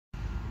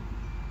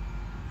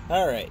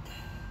Alright,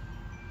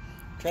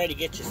 try to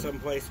get you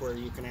someplace where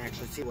you can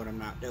actually see what I'm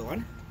not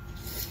doing.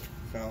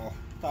 So,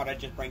 thought I'd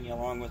just bring you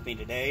along with me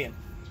today and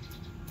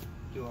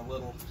do a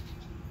little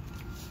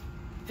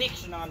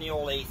fixing on the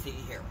old AC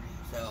here.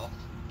 So,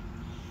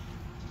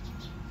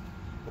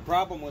 the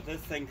problem with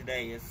this thing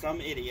today is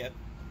some idiot,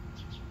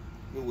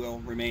 who will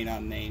remain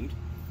unnamed,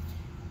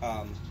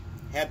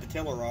 had the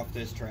tiller off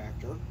this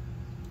tractor,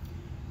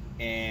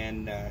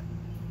 and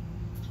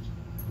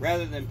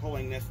rather than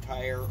pulling this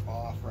tire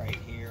off right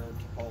here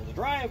to pull the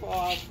drive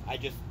off, I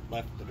just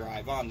left the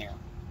drive on there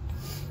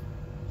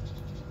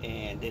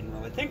and didn't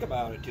really think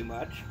about it too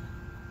much,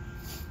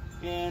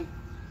 and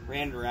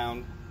ran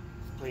around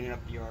cleaning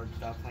up the yard,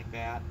 stuff like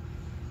that.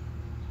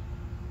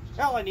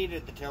 Well, I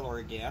needed the tiller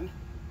again,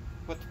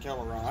 put the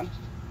tiller on,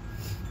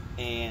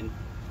 and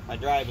my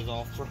drive is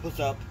all froze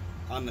up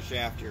on the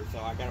shaft here, so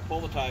I gotta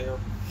pull the tire,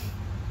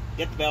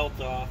 get the belts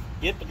off,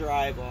 get the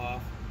drive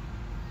off,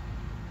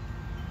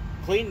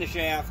 clean the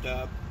shaft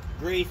up,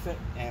 grease it,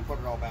 and put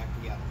it all back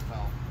together. So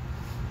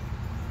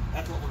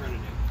that's what we're going to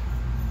do.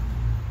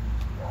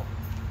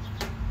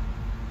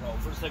 So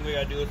first thing we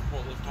got to do is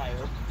pull this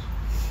tire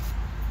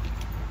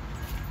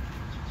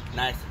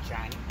nice and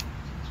shiny.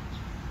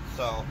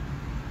 So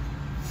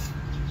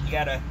you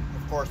got to,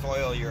 of course,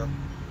 oil your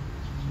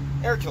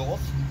air tools.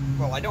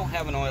 Well, I don't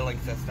have an oiling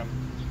system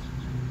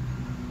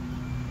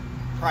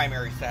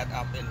primary set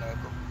up in the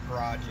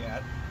garage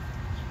yet.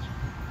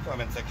 So I'm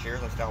in 6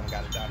 years, I still haven't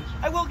got it done.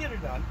 I will get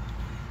it done.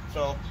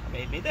 So I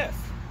made me this.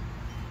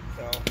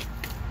 So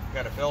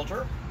got a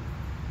filter,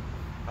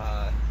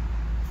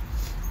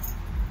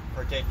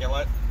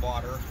 particulate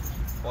water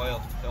oil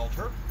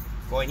filter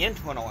going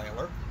into an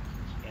oiler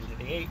into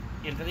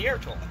the air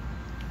tool.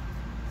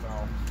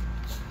 So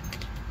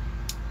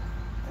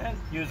and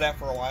use that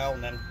for a while,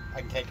 and then I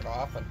can take it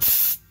off. And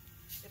it's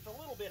a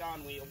little bit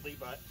unwieldy,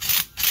 but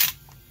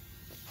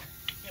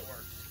it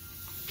works.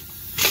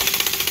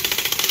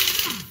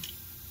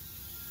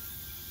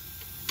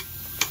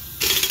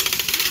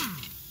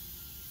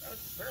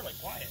 Fairly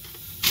quiet.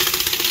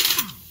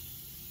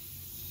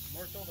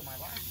 More so than my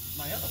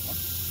other one.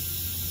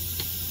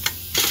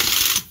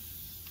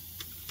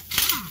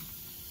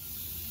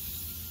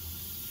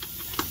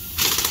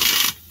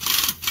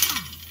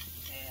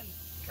 And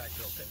try to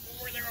tilt it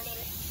over there a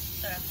little.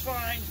 That's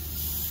fine.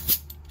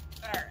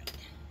 Alright.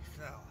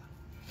 So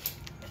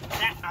get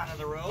that out of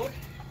the road.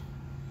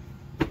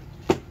 Get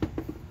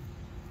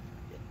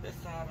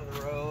this out of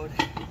the road.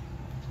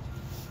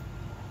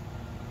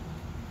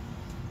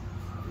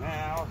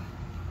 Now,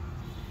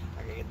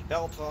 I gotta get the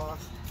belt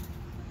off,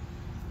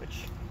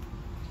 which,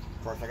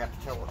 of course, I got the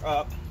tiller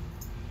up.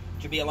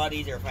 It should be a lot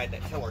easier if I had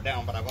that tiller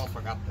down, but I've also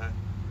got the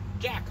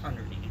jack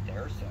underneath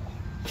there, so.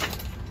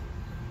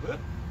 Good.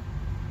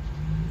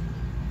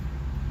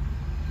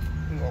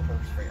 Go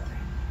first fair.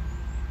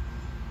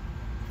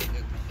 Good,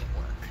 make it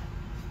work.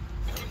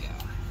 There we go.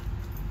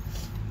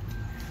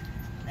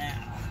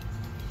 Now,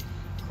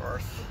 of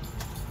course,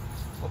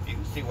 hope you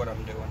can see what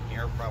I'm doing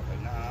here. Probably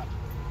not.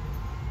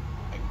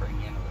 I can bring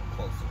you in a little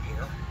closer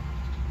here.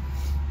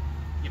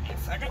 Give me a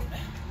second.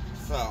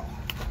 So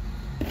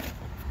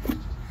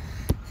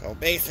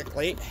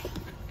basically,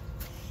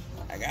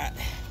 I got,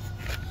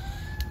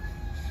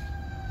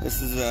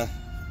 this is a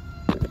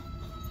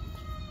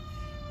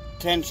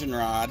tension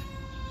rod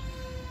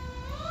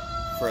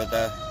for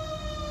the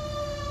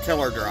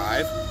tiller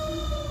drive.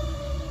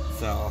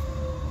 So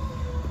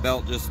the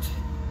belt just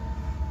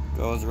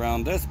goes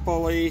around this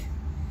pulley,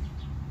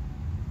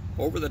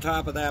 over the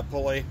top of that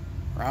pulley,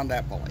 around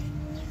that pulley.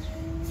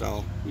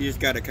 So you just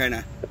got to kind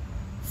of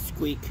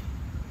squeak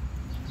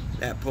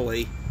that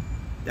pulley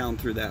down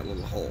through that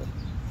little hole.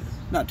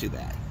 Not too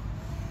bad.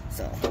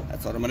 So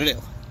that's what I'm going to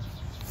do.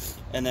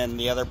 And then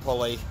the other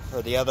pulley,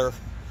 or the other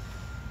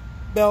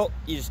belt,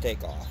 you just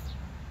take off.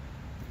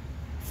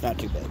 It's not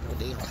too big of a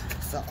deal.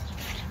 So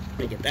let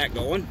me get that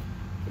going.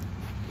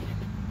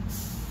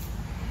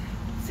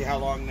 See how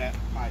long that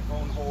my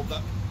phone holds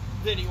up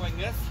videoing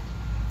this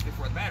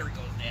before the battery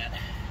goes dead.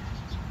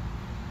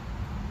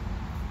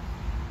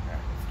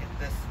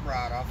 This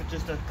rod off. It's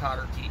just a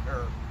cotter key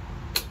or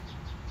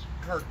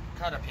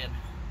cutter pin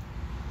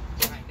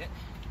behind it.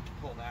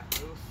 Pull that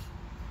loose.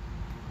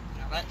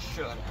 Now that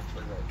should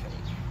actually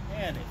rotate,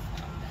 and it's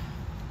not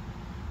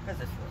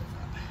because it's froze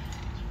up.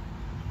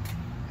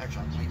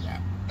 Actually, I'll leave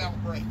that belt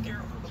right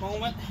there for the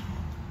moment.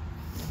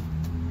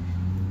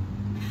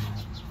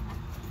 Let's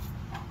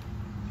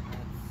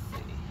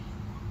see.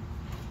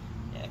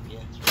 Yeah, if you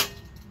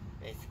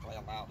basically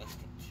allow this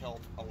to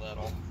tilt a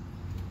little.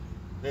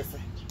 This.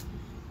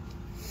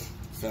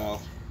 So,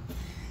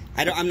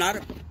 I'm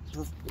not,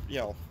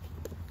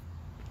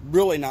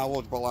 really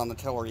knowledgeable on the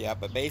tiller yet,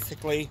 but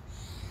basically,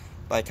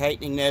 by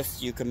tightening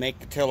this, you can make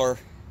the tiller,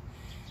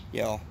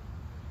 the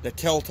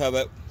tilt of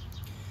it,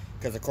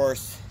 because of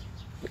course,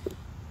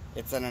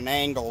 it's at an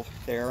angle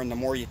there, and the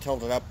more you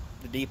tilt it up,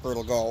 the deeper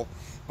it'll go,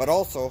 but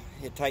also,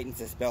 it tightens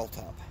this belt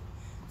up.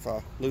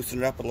 So, loosen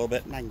it up a little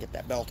bit, and I can get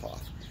that belt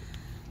off.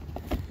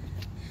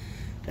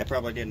 That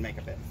probably didn't make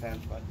a bit of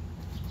sense, but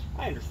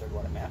I understood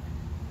what it meant.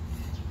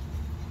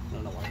 I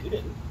don't know why you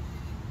didn't.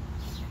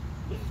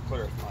 This is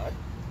clear as mud.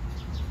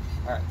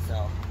 Alright,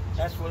 so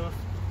that's loose.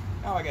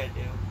 Now I gotta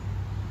do,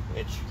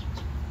 which,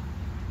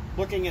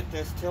 looking at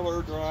this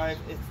tiller drive,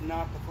 it's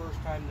not the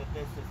first time that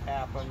this has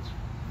happened.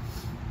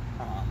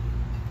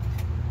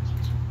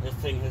 This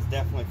thing has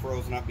definitely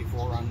frozen up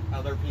before on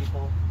other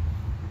people.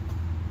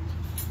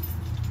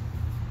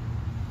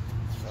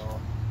 So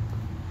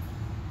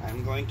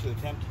I'm going to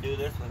attempt to do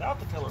this without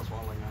the tiller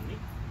falling on me.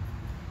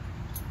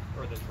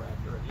 Or the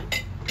tractor, I mean.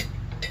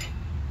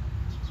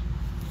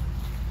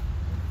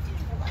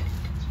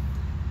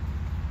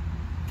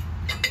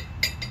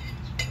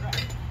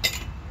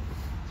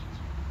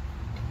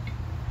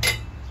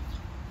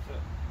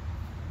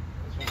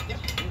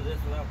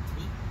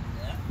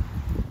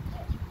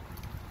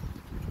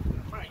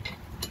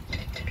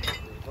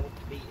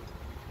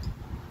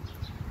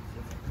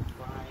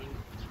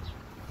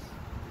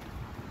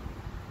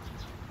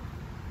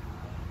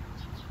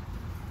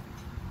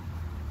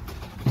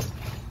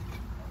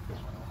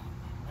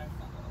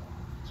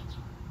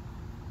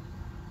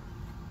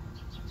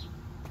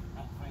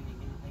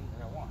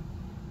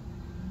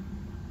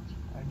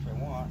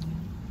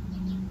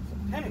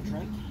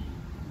 Penetrant,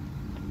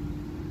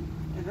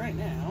 and right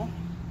now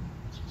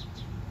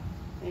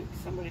I think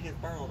somebody has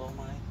borrowed all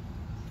my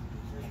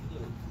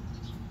glue.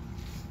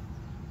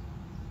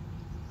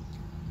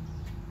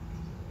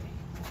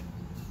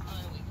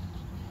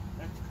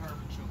 That's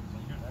carbon choke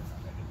cleaner. That's not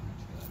going to do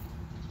much good.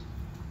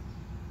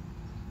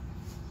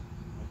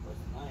 That was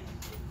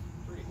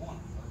 9.3-1.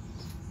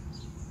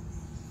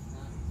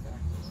 Not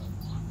exactly what I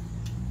want.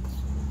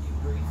 You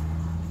grease.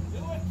 Do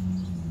it.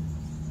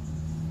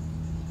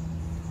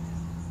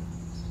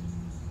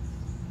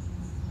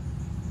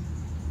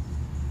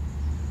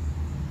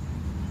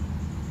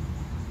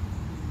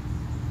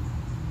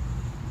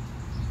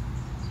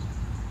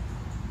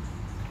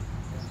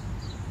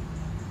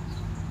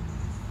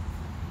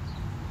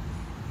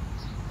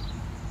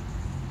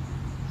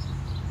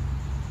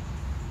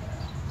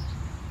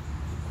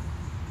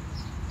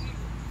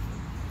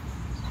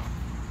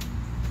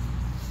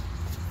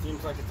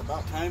 Seems like it's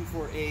about time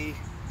for a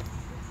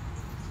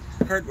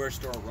hardware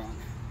store run.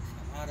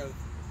 I'm out of,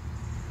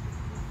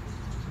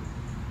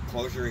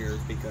 close your ears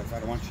because I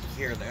don't want you to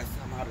hear this.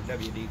 I'm out of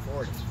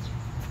WD-40.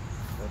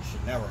 That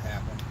should never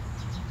happen.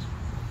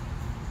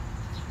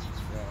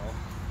 So,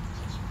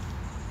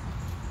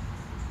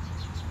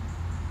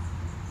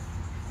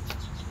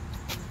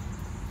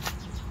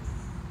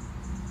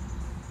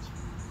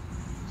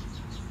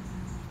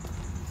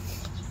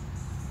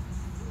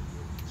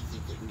 see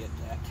if we can get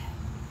that.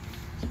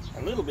 A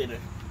little bit of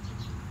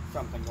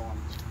something going on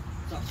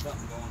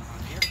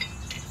here.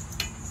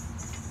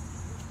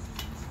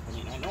 I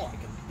mean, I know I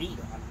can beat on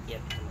it and get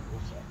it a little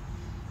bit.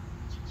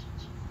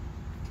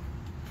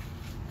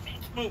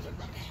 It's moving,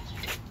 but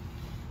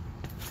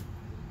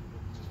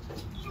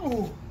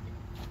ooh,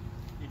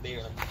 you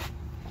barely.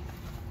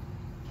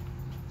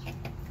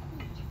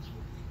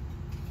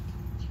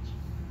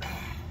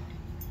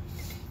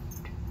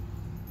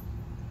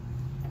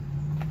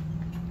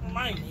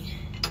 Remind me.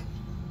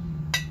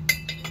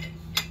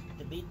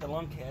 Beat the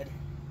lunkhead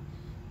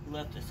who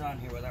left this on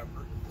here without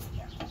burning.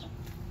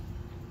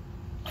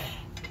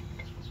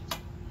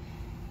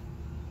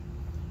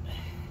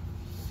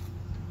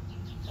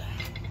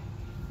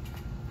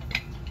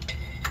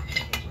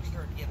 We're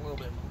starting to get a little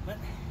bit of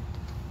movement.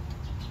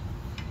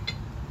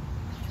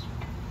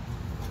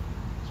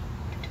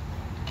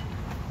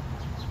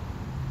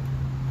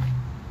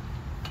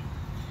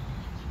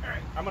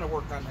 Alright, I'm going to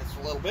work on this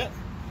a little bit.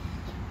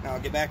 Now I'll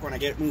get back when I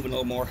get it moving a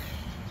little more.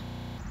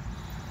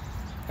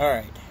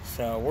 Alright,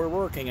 so we're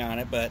working on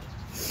it, but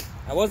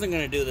I wasn't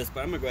going to do this,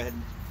 but I'm going to go ahead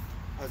and,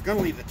 I was going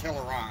to leave the tiller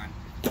on,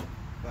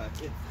 but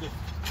it's just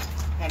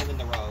kind of in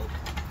the road.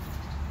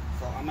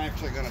 So I'm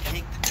actually going to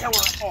take the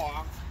tiller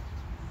off.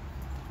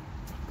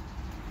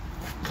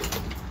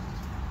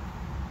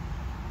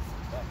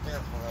 Back there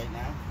for right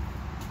now.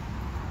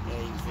 Yeah,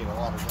 you can see the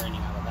water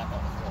draining out of that.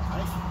 That was real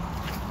nice.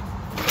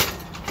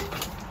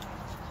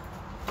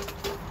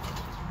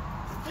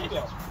 Maybe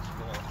I'll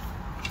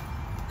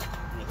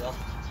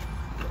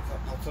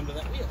helps under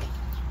that wheel.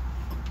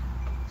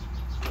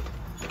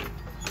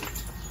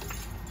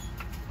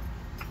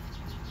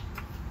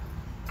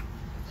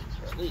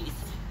 Or at least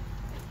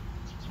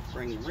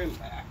bring the rim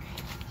back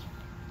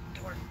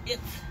to where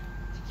it's.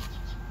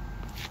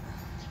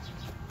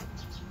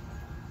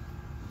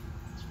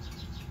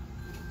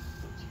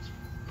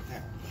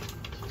 There.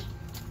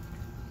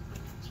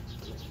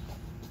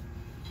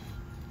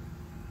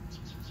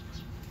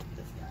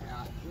 This guy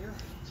out of here.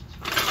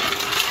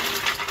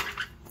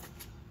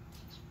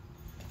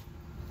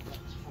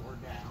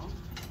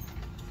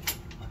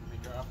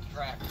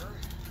 Tractor.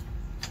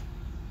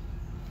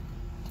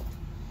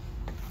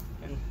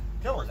 And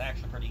tiller's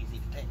actually pretty easy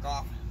to take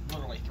off.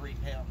 Literally 3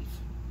 pounds.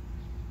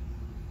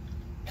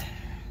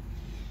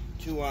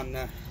 2 on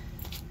the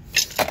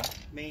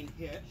main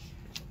hitch.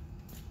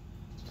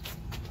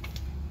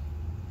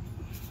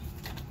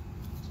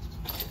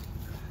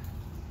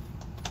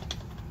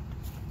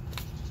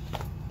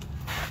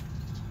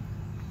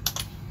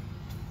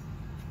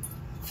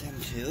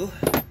 two.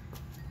 And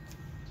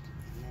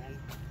then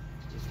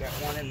he's got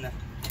one in the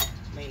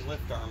main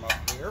lift arm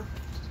up here.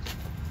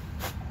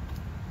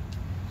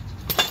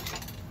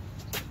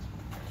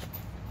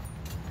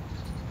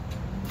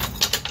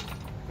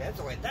 That's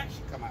the way that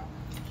should come out.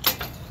 That's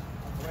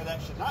the way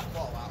that should not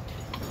fall out.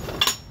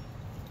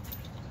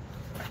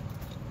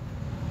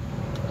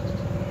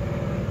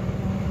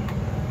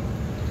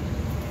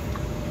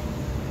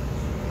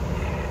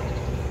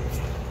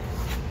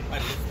 I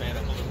just sped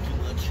up a little too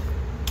much.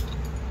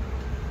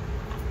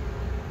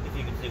 If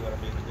you can see what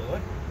I'm even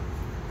doing.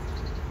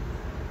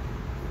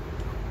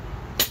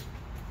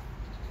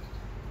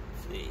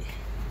 Let's see.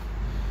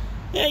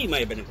 Yeah, you might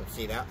have been able to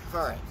see that.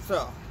 Alright,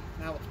 so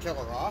now with the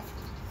killer off.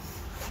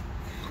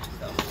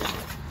 So,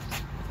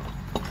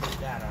 get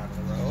that out of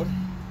the road.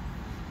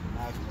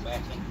 Now I can go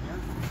back in here.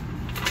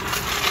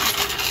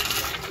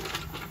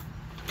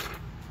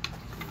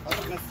 I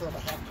don't necessarily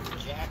have to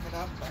jack it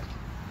up, but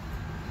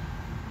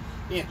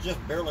yeah, it's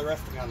just barely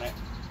resting on that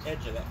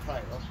edge of that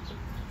tire.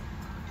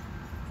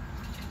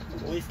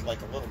 At least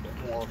like a little bit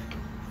more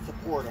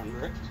support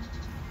under it.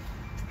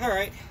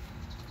 Alright.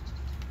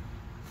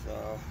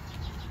 So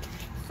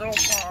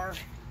far, I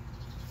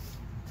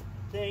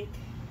think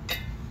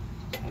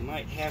I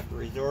might have to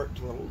resort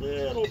to a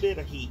little bit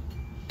of heat.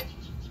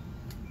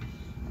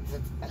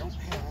 Since I don't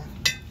have,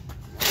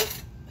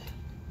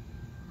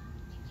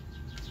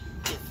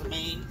 it's the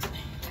main,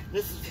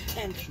 this is the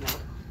tensioner,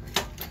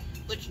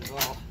 which is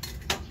all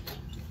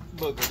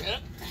boogered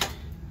up.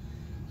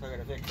 So I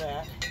gotta fix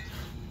that.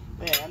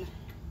 Then,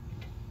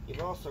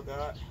 you've also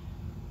got,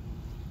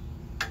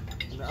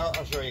 and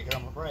I'll show you because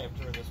I'm afraid I have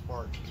to tear this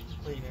apart,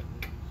 clean it,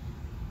 and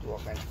do all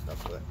kinds of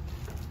stuff with it.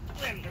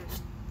 Then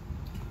there's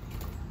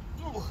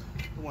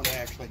the one that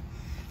actually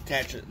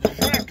attaches the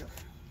tractor.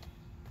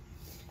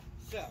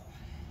 So,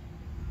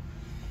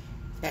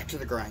 back to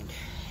the grind.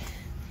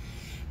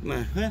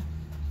 Let's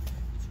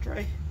try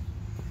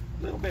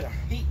a little bit of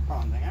heat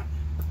on that.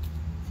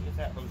 See if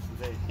that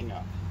loosens anything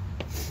up.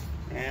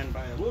 And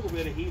by a little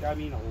bit of heat, I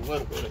mean a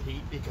little bit of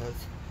heat,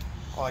 because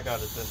all I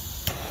got is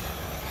this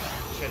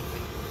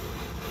chintzy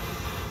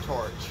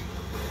torch.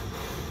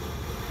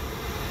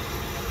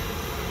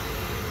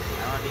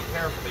 Now I want to be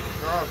careful because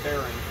there are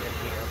bearings in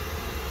here.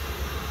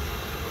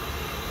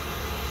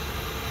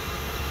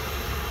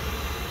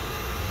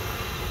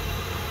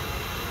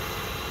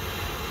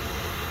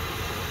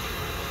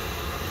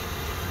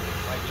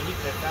 Like you heat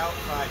this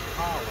outside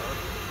collar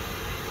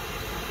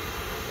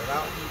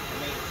without heating the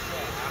main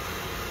shaft.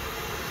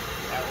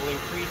 That will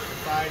increase the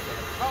size of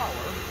the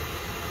collar.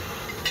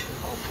 And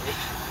hopefully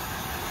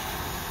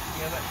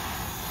give it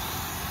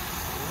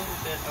a little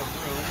bit of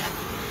room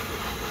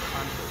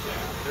on the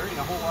shaft. There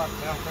ain't a whole lot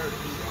out there to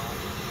heat on.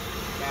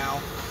 Now,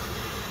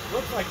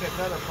 looks like this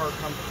other part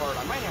comes apart.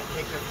 I might have to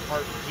take this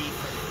apart in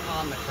pieces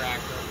on the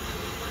tractor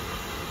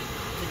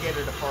to get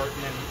it apart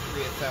and then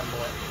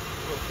reassemble it.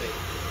 We'll see.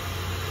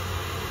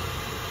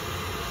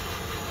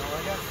 Well,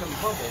 I got some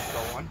bubbles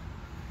going.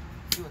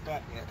 Let's see what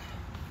that did.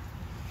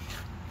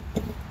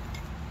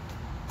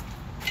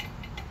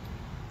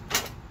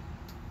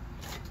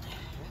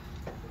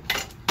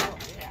 Oh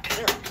yeah,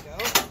 there we go.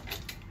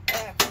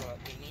 That's what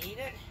we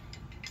needed.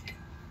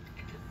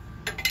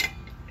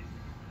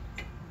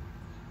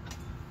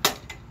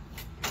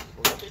 A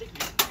little bit of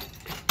heat.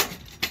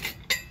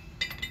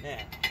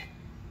 Now,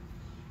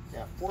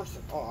 gotta force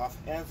it off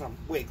as I'm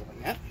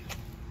wiggling it.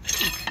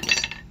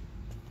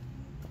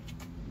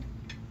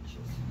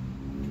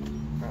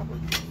 Probably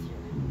easier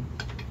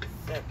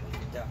said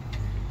than done.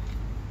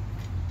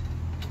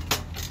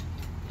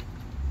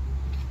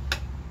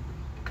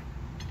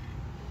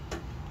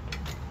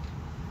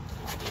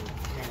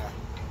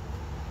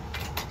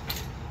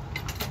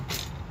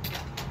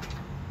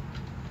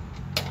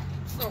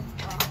 So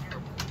far,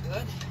 we're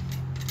good.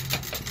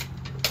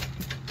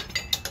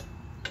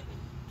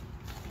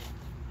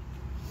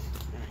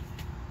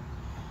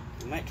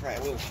 We might try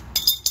a little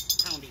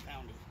poundy.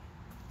 Now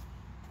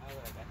that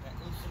I got that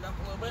loosened up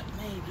a little bit,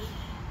 maybe.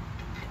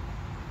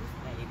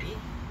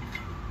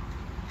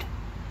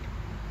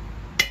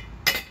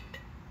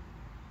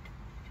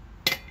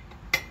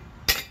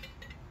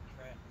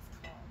 Try this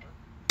collar.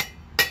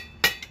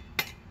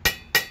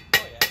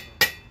 Oh yeah.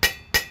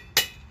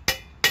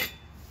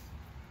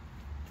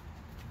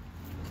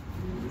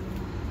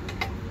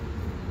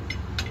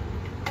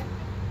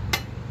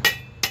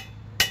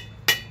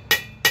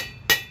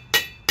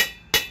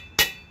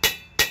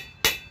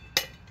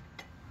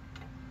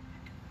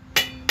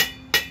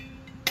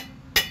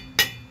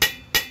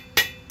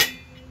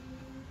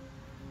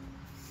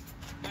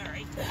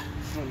 Alright, a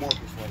little more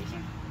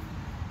persuasion.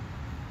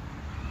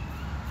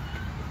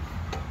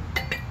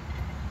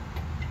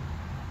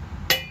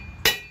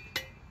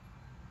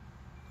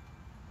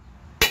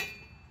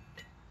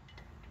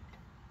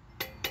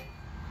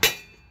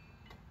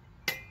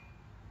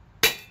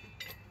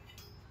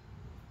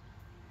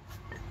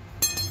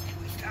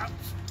 Stop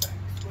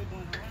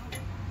squiggling around.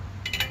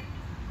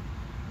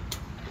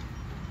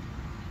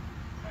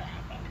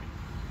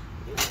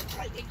 It's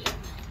tight again.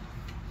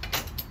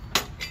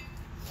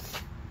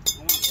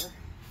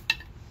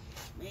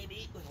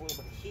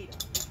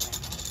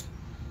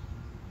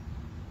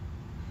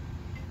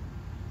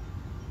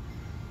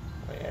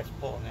 That's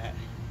pulling that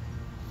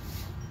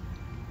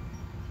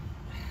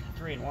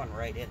 3-in-1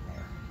 right in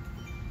there.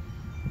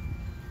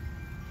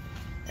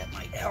 That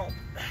might help.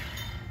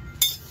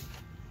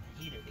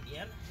 Heat it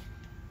again.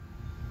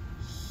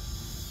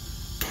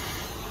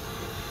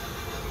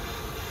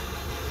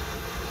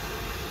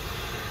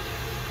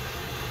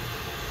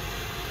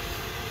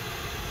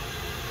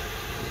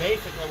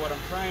 Basically what I'm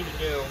trying to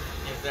do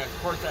is that,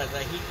 of course, as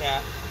I heat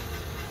that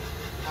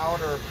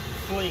outer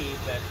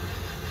sleeve that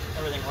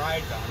everything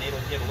rides on, it'll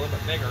get a little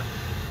bit bigger,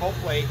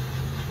 hopefully,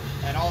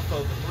 and also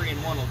the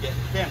 3-in-1 will get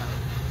thinner.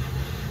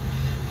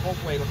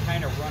 Hopefully it'll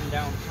kind of run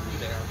down through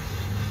there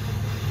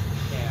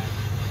and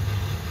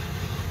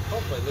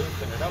hopefully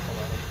loosen it up a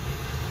little.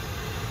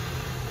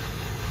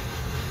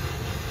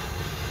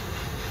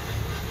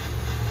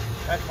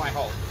 That's my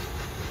hope.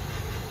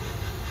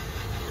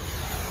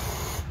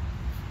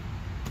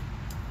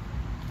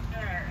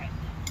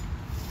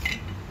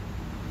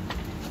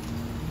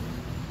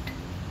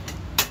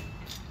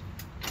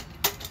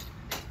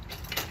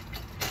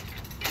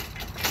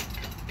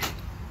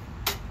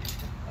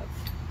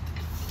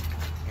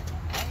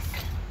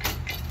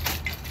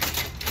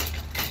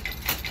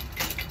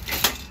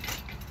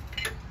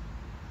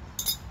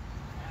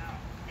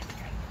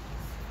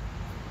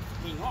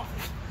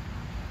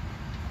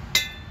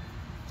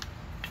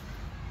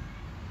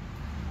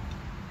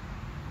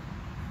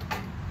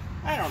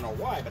 I don't know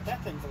why, but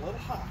that thing's a little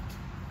hot.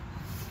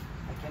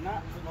 I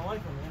cannot for the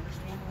life of me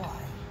understand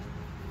why.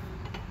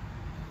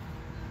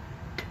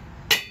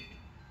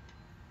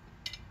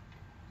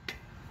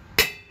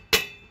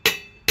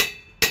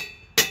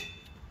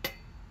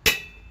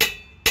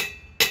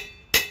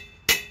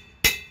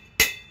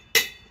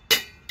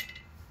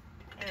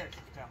 There,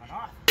 she's coming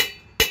off.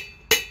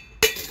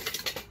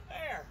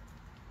 There.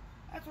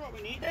 That's what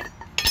we needed.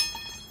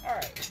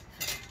 Alright.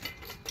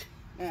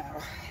 Now,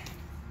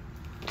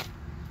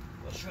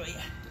 we'll show you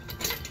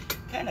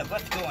kind of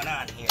what's going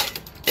on here.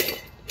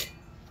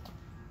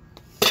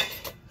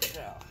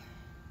 So,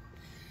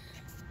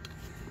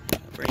 I'll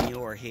bring you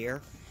over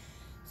here.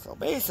 So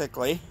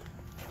basically,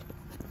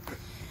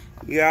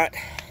 you got,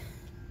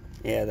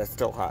 yeah, that's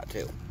still hot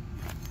too.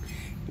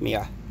 Give me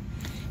a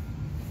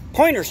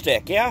pointer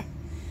stick, yeah?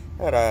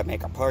 Gotta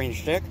make a pointer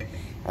stick.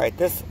 Alright,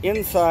 this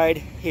inside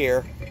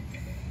here,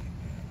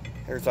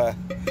 there's a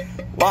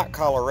lock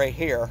collar right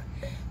here.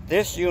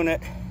 This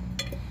unit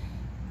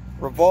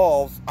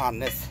revolves on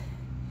this.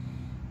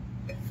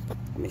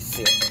 Let me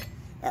see it.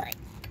 Alright.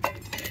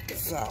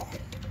 So,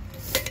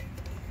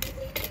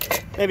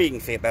 maybe you can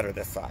see it better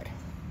this side.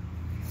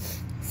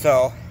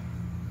 So,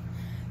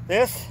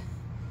 this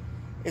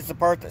is the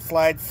part that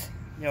slides,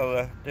 you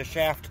know, the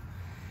shaft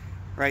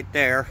right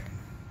there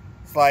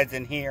slides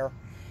in here,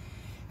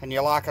 and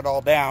you lock it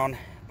all down.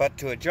 But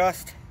to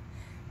adjust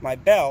my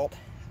belt,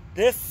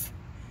 this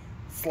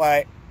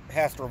slide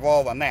has to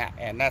revolve on that,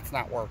 and that's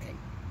not working.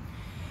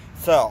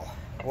 So,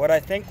 what I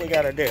think we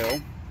got to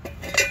do,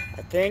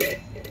 I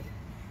think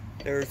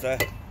there's a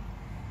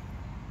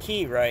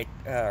key right,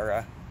 or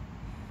a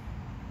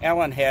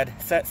Allen head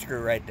set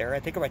screw right there. I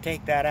think if I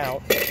take that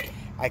out,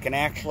 I can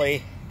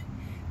actually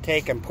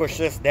take and push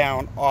this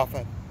down off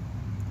of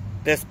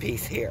this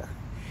piece here.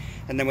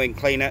 And then we can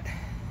clean it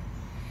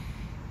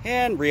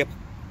and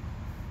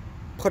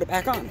put it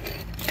back on.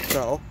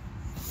 So,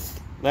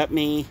 let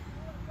me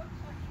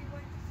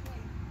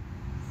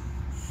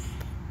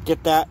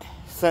get that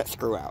set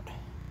screw out.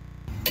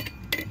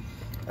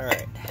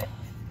 Alright,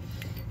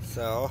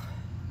 so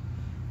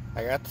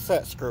I got the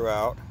set screw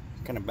out.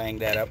 Kind of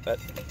banged that up, but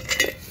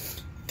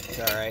it's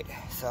alright.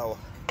 So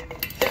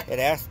it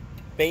has to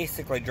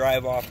basically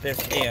drive off this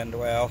end.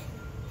 Well,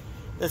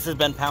 this has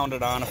been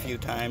pounded on a few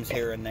times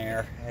here and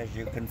there, as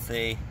you can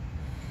see.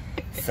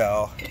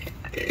 So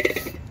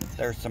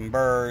there's some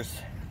burrs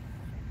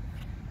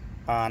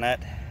on it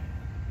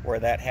where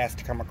that has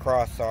to come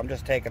across. So I'm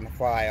just taking the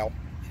file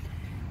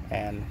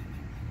and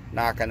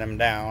knocking them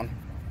down.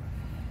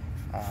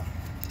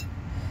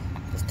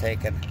 Just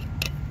taking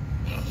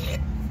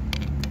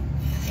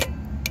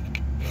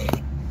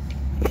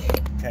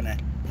kind of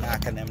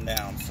knocking them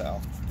down. So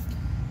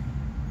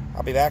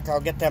I'll be back. I'll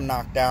get them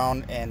knocked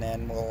down, and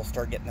then we'll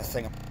start getting this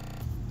thing up.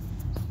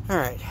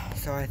 Alright,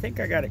 so I think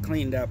I got it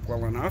cleaned up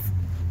well enough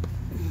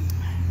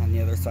on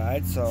the other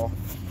side. So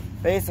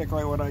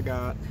basically what I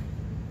got,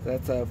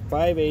 that's a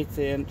 5/8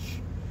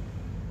 inch,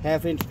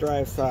 1/2 inch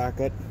drive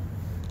socket,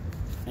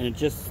 and it's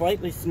just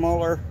slightly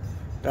smaller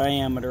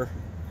diameter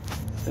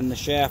than the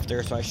shaft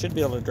there, so I should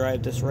be able to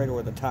drive this right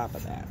over the top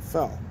of that.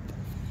 So,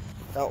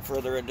 without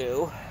further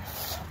ado,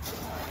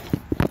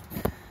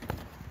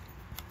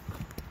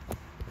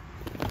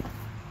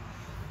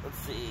 let's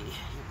see,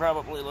 you're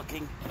probably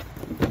looking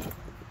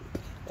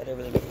at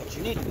everything that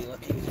you need to be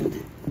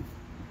looking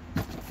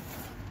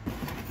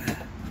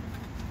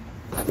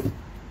at.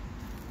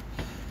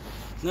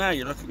 Now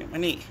you're looking at my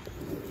knee.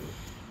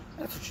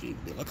 That's what you need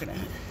to be looking at.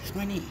 It's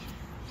my knee.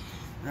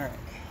 Alright.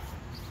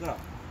 So,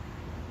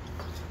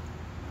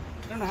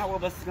 I don't know how well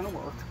this is going to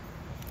work,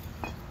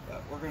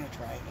 but we're going to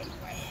try it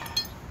anyway.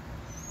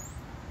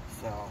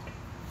 So,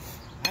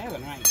 have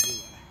an idea.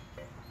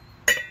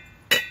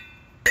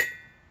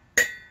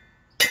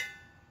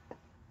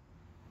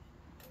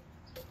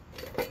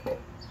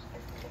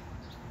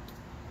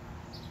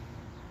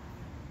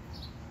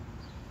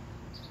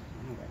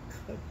 What I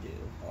could do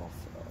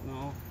also. No,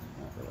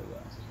 not really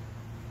well.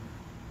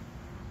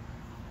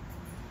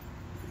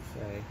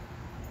 Say,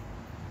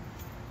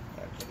 I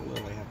could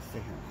literally have to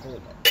sit here and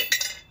hold it.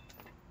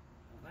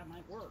 Well, that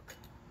might work.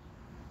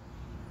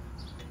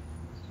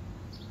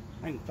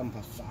 I can thump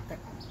a socket,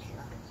 I don't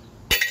care.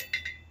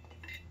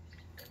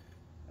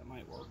 That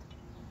might work.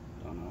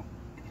 Don't know.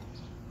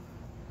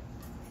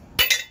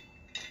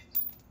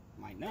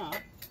 Might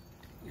not.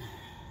 A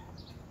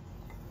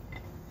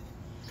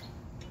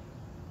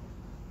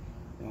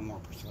little more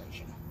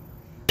persuasion.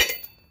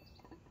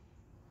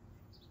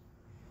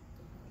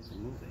 Is it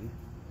moving?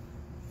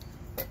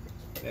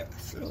 Yeah,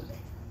 slowly.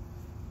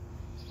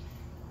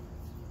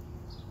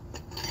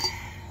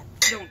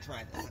 Don't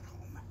try this at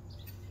home.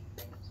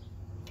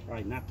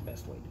 Probably not the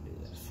best way to do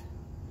this.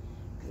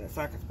 Because that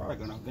socket's probably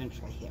going to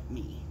eventually hit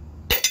me.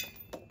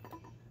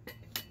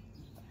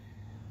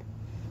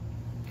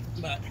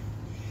 But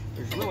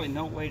there's really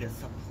no way to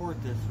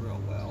support this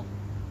real well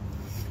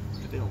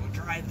to be able to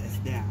drive this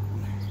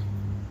down.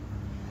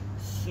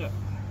 So you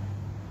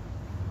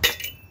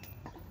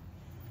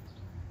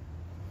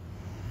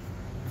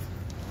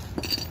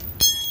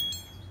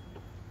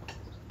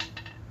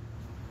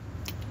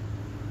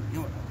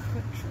know what I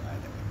could try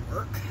that would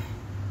work?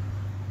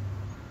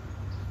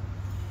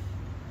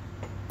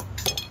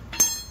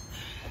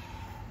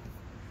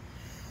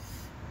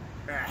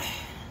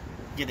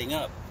 Getting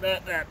up.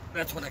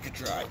 That's what I could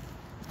try.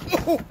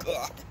 Oh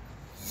God.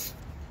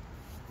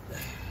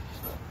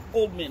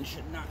 Old men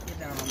should not get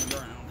down on the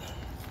ground.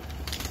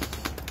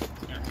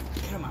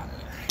 Come out of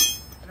there.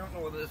 I don't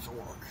know whether this will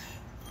work.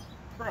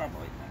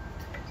 Probably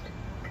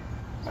not.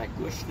 My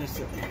goodness,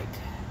 it might. I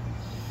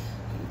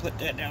can put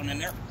that down in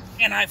there.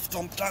 And I've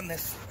thumped on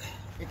this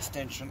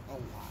extension a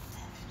lot.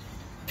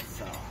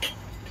 So.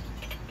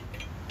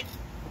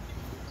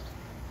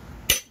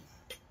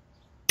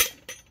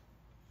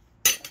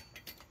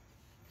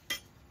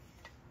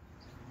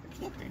 It's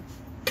working.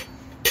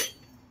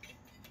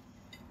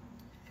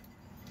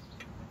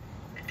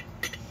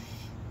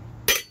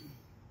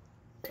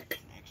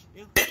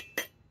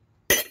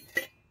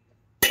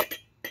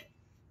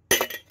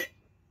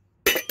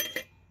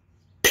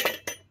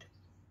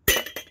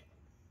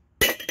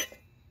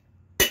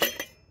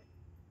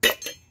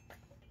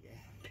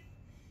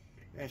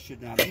 That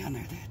should not be on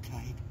there that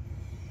tight,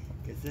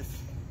 because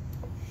this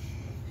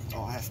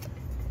all has to,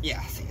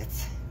 yeah, see,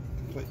 it's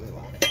completely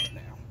locked up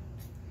now.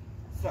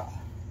 So,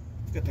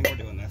 good thing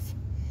we're doing this.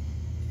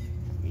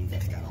 That means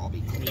that's got to all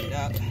be cleaned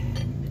up.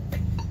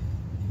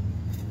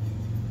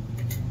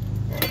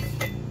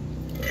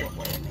 What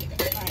would have made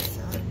it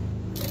nicer?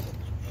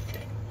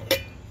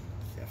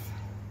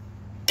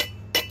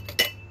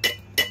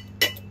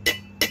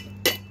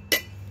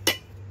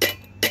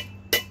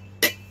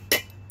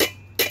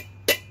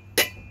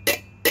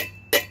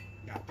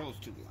 Those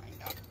two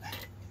lined up.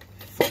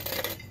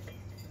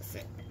 The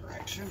same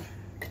direction.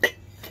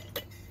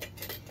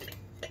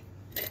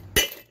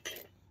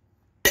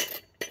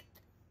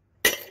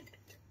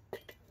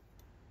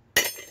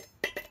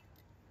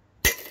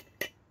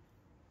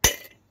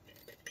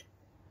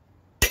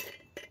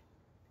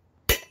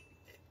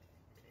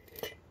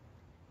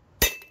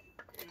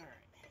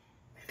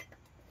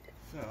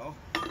 So,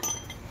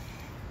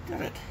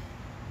 got it.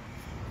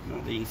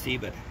 Not that you can see,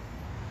 but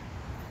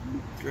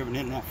driven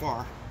in that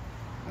far.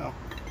 Well,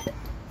 it's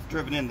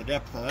driven in the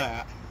depth of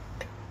that.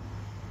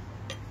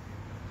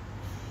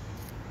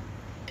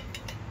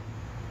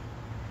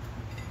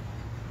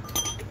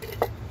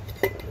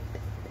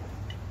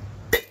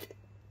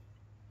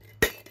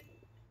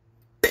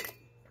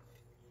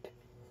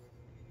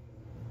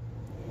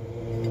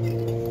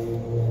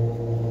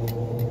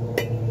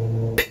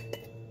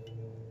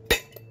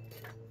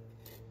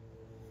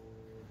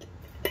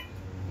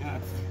 Now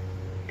it's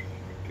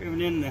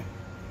driven in the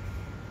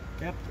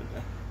depth of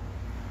the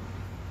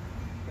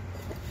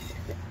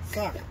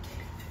socket.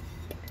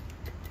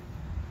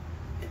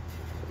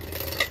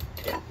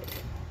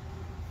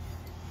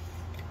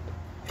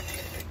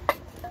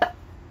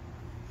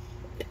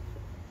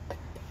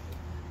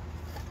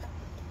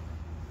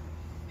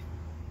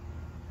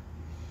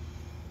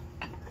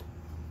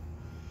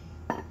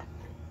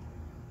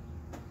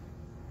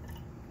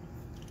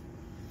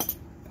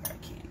 That I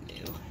can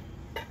do.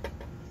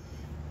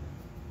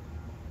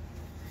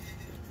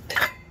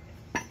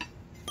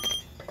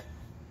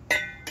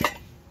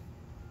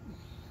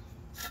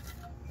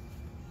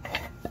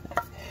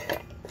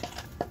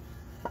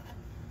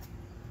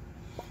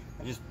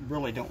 I just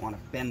really don't want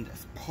to bend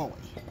this pulley.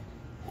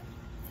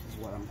 This is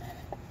what I'm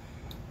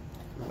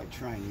really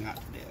trying not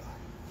to do.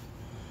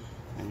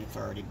 And it's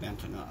already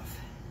bent enough.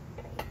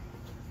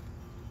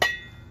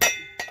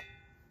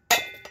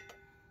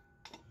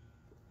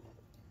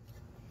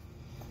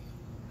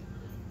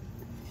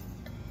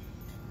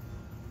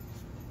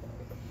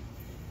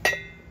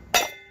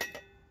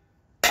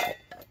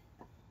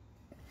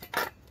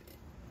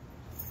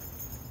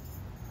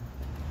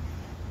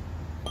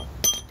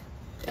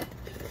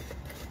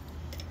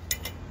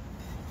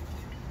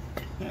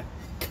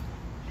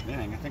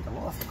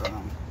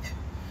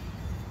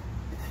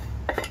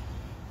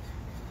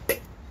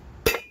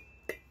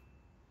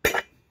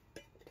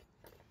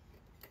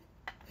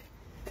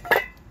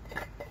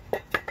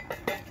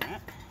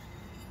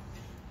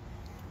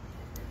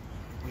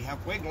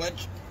 enough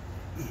wigglage,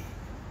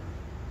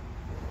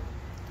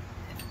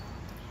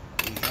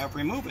 we have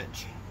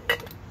removage.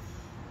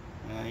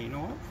 You know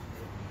what?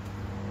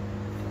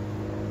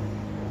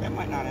 That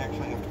might not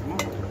actually have to come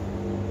out.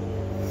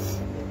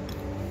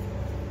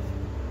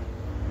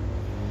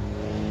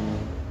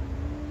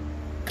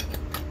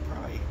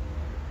 Probably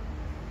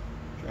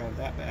drive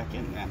that back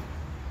in then.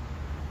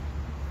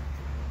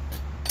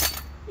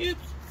 Oops.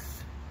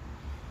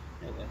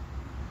 Okay.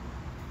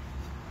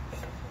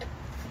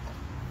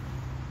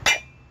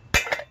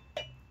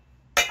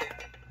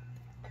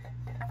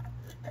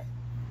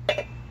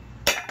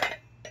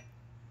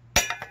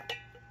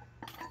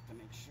 To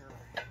make sure.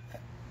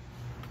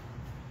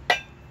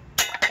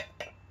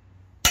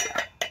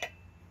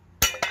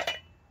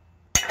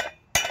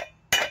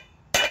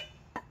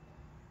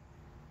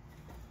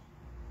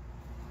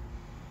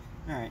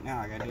 Alright, now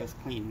all I gotta do is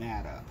clean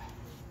that up.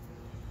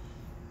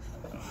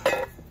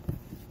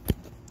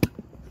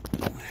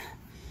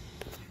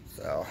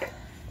 So,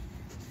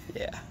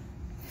 yeah.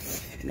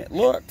 And it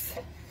looks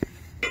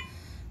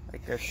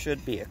like there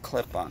should be a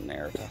clip on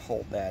there to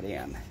hold that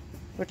in,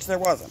 which there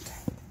wasn't.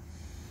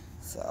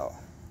 So,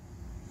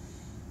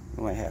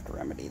 we might have to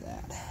remedy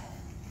that.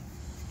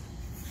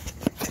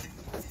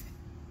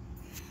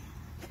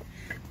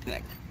 I'm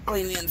gonna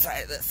clean the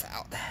inside of this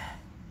out.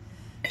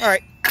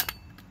 Alright,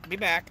 be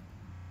back.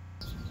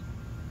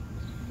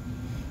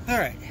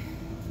 Alright,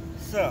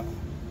 so,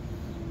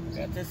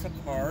 got this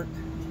apart.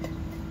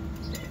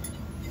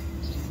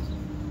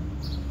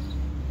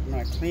 I'm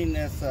going to clean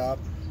this up,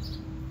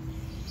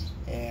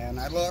 and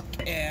I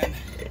looked, and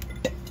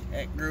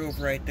that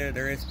groove right there,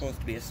 there is supposed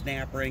to be a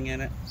snap ring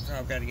in it, so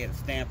I've got to get a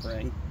snap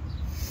ring.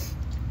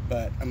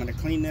 But I'm going to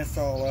clean this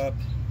all up,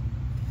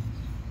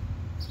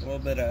 a little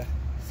bit of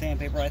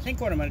sandpaper. I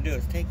think what I'm going to do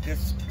is take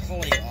this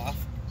pulley off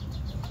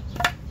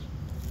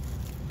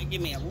and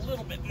give me a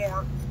little bit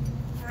more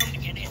room to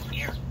get in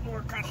here,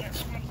 work on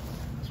this one.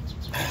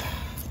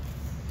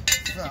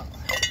 So,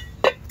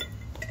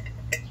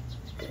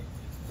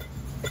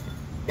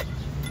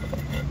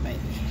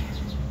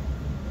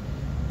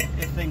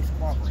 things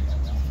cooperate that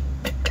well.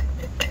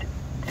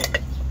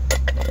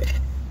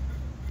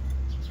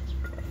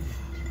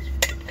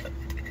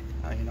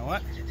 Oh, you know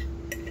what?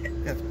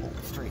 That's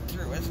pulled straight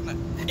through, isn't it?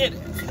 It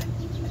is.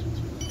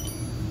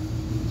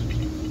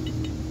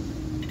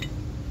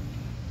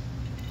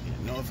 Your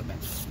nose has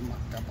been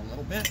smucked up a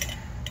little bit.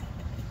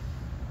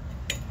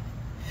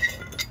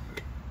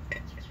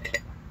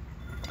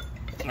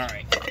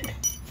 Alright.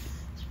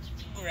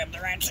 Grab the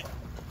wrench.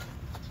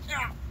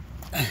 Ah.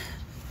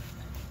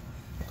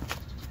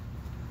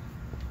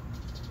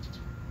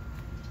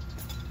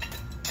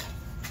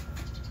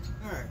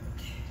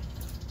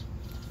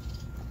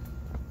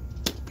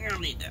 I'll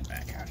need that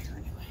back out here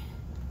anyway.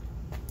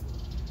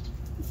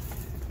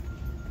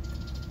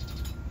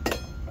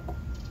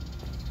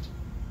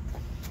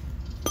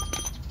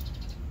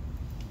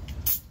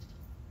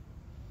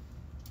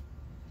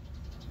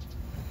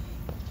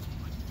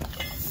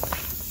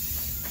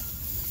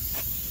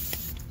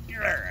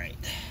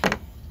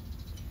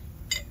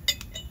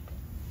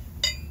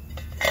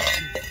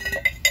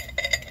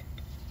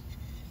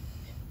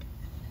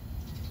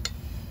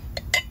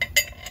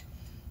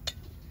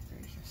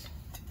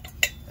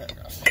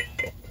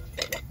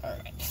 All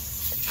right.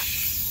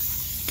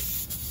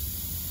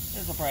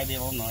 This will probably be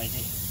a little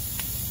noisy.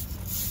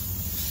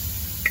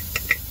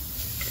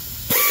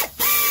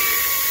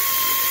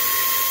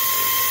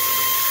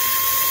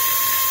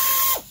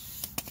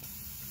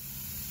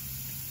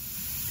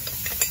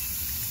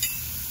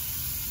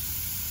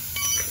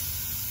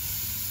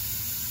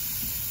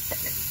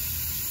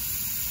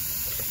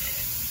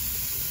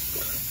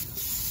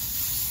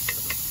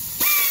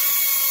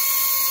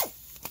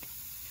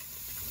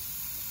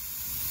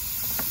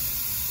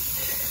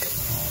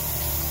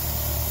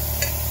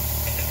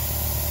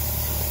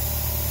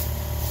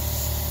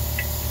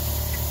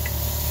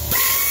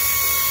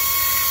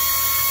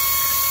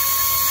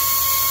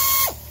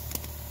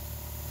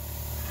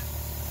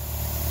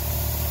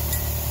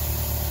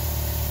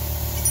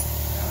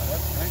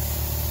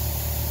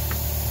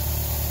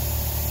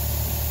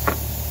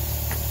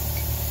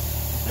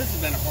 This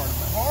has been a part of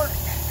my heart.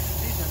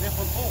 These are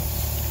different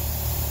bolts.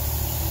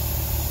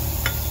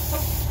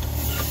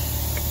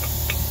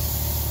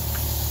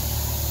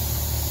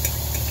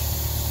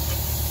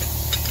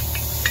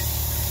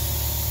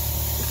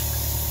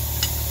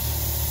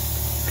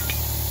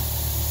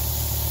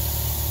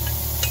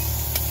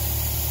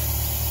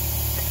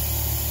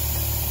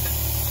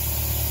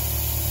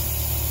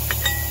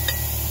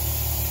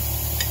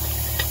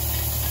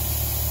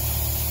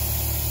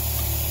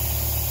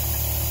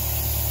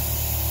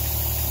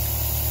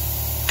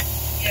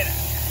 Get out of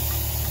here.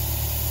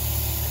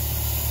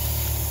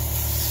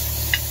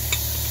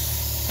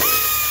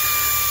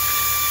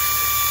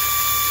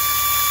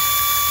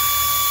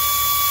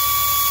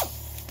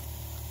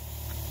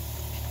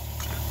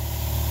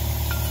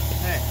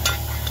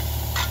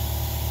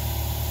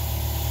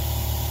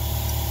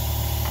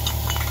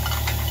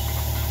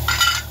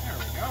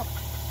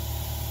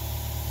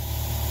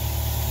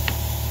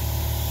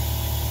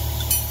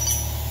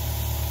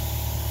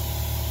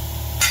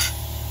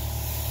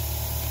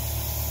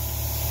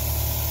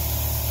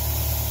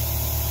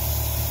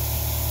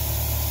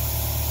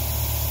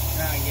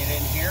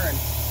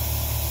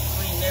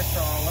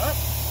 this all up.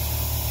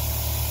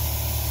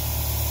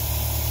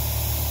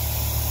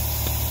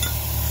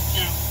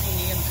 Now clean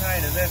the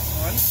inside of this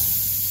one.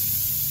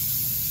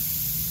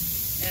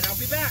 And I'll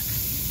be back.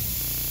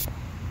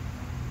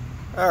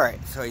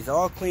 Alright, so he's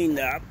all cleaned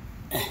up.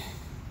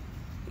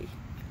 He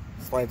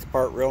slides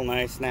apart real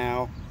nice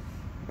now.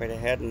 Right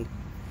ahead and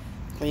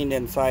cleaned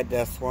inside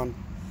this one.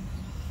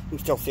 You can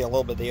still see a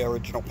little bit of the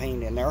original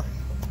paint in there.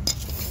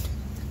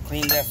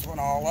 Cleaned this one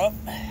all up.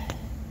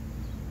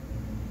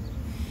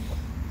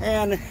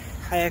 And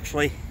I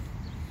actually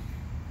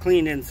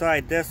cleaned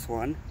inside this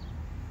one.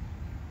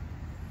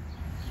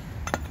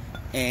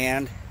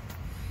 And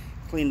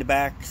cleaned the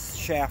back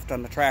shaft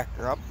on the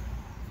tractor up.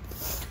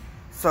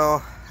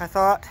 So I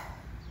thought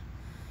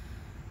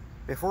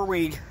before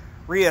we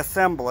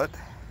reassemble it,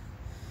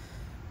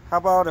 how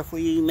about if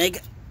we make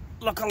it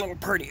look a little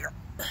prettier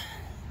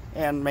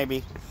and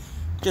maybe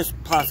just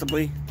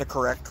possibly the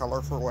correct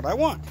color for what I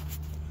want.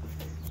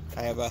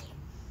 I have a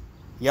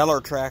yellow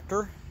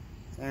tractor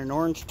and an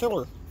orange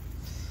tiller.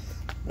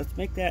 Let's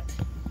make that,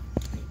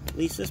 at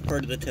least this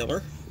part of the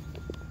tiller,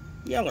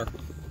 yellow.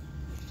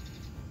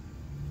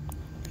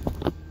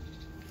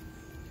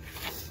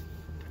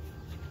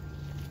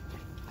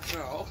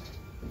 So,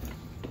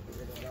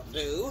 here's what I'll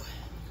do.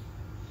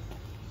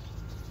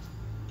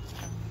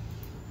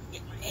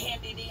 Get my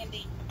handy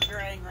dandy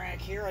drying rack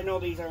here. I know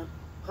these aren't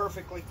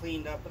perfectly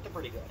cleaned up, but they're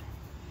pretty good.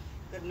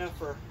 Good enough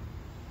for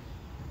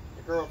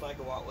the girls I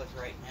go out with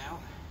right now.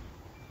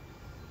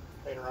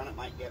 Later on it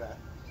might get a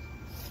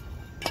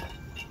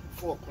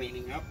full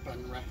cleaning up,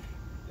 and you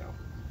know,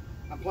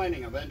 I'm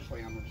planning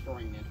eventually on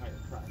restoring the entire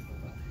tractor,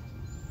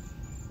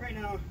 but right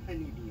now I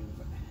need to use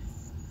it.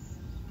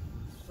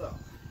 So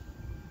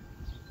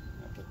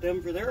I'll put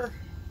them for there.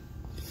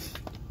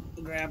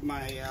 Grab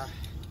my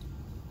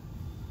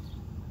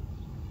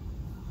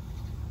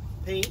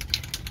paint.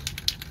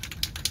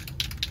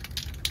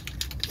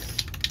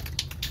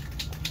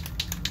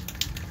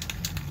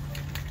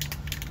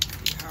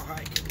 See how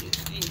high can you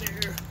see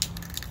there?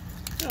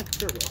 Oh,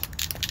 there we go.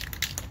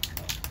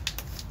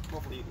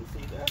 Hopefully you can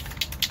see that.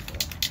 So,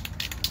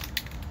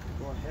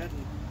 go ahead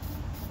and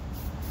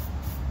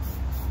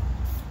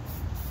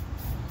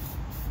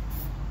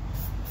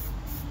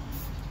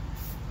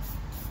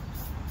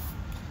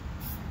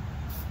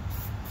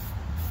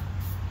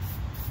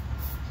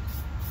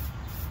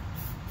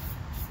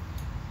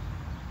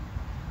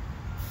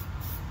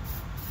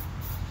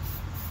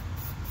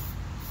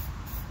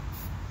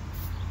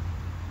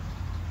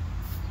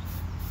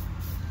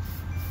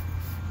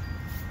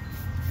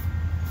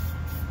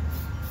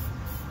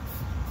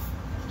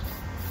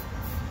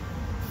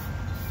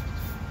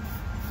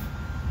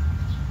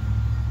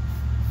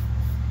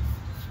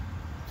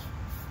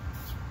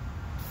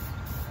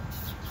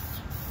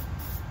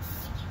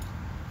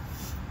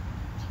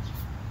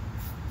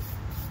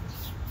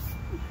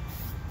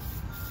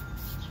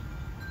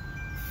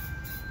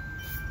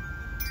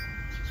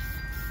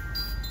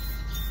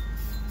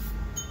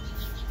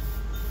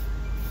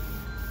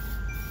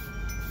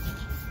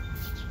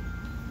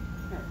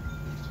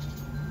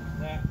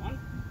that one.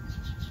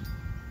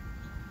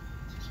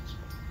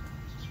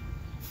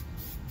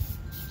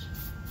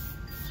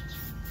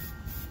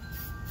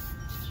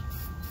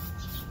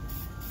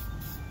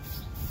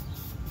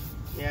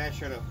 Yeah, I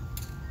should have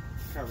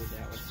covered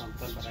that with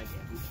something, but I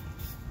didn't.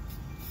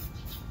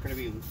 Could have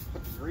even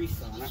put the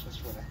grease on it,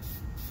 which would have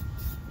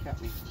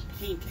kept me from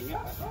painting it.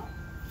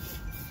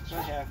 If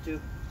I have to,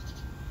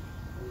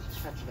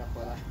 I'll touch it up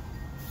with a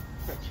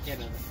quick hit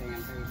of the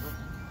sandpaper.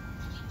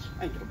 I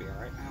think it'll be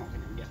alright. I don't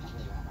think I'm getting a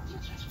whole lot on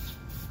it.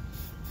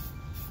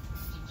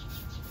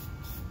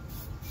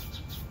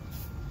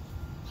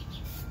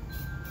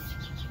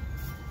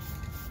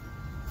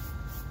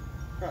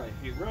 Probably a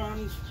few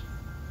runs.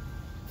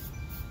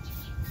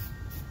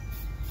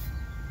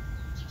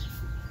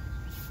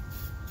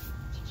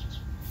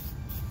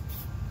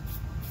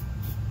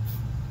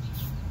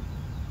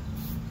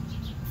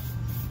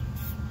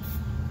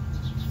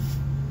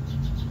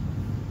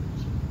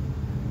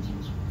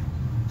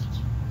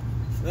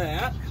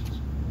 That.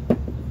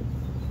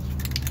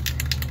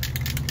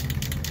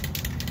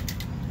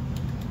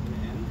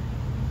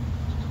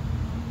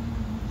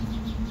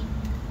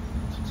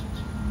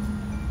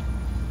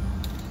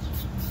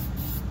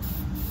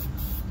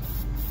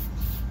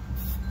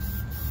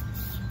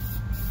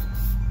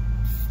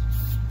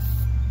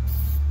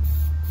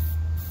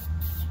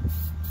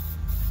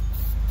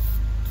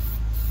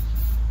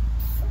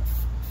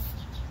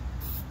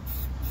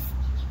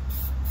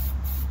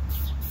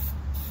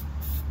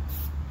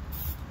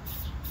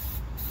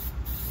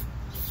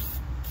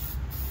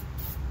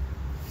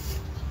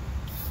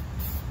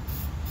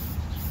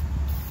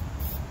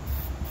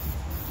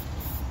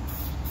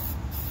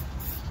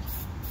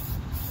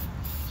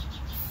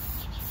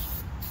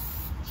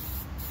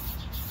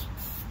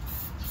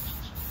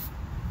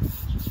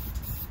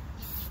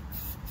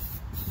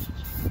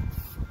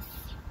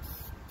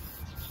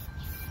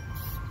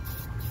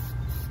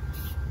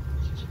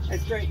 I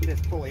straightened this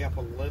pulley up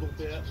a little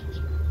bit.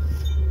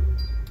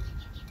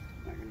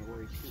 Not going to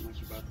worry too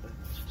much about the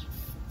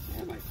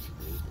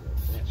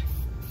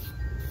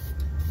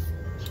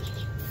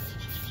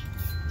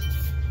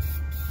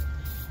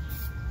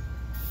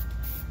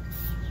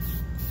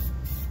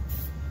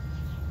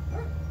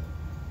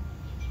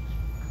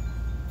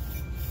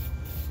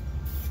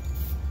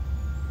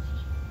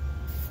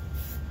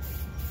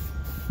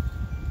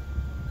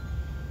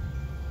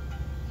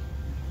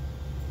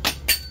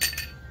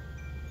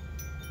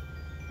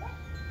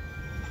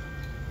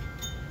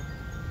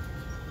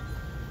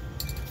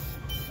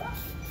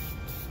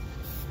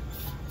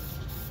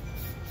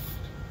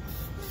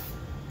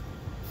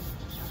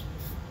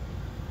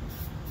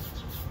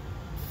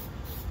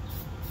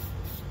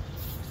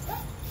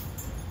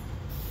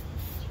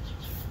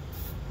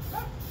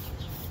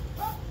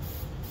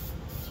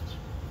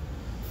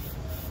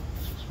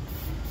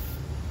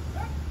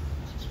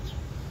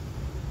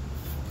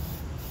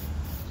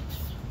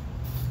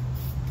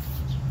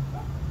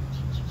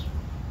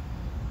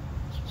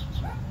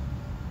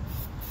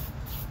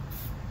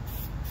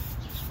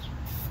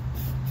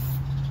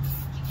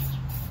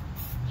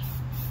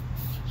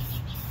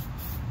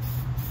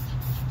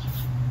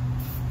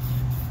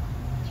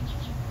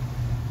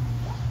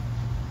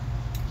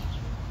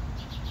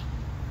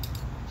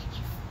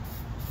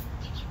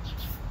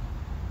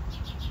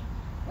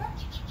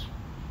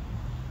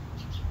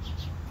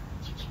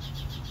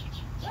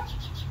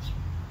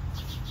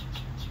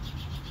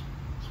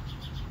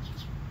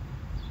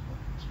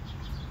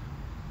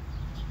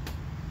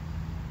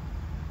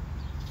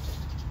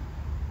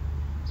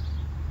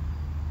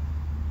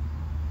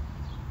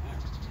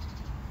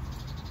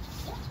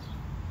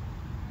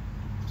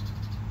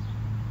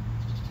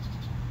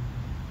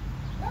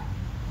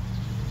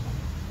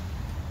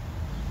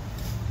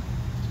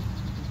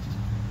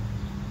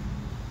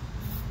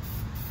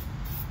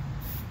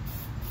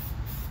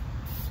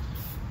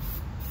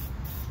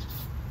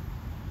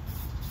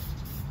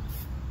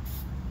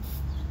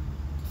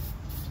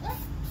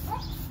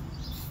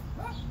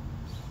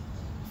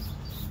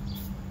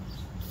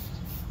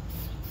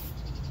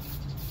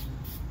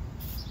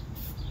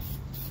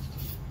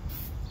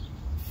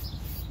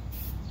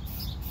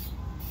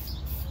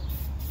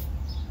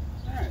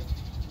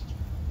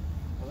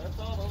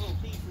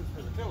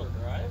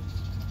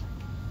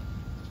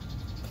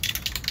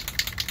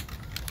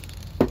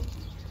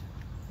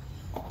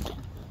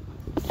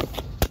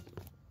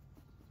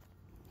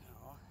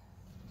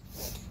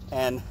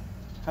And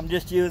I'm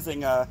just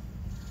using a,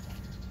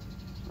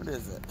 what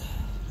is it?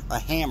 A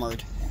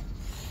hammered,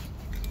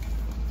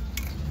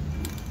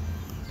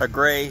 a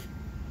gray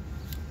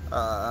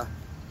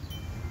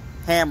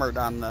hammered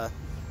on the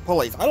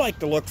pulleys. I like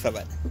the looks of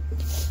it.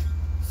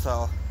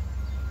 So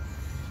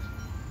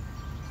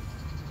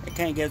it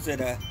kind of gives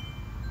it a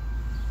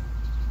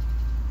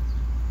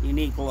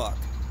unique look.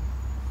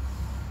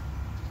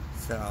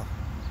 So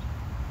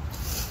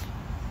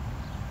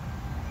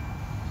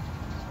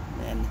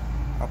then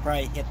I'll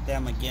probably hit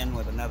them again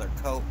with another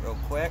coat real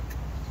quick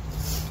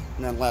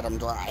and then let them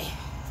dry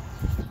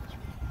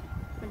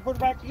and put it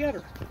back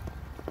together.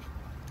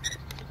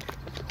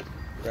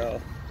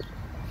 So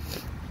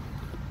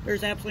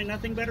there's absolutely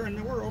nothing better in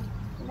the world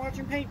than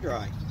watching paint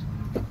dry.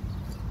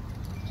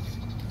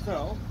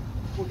 So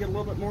we'll get a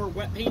little bit more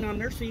wet paint on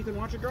there so you can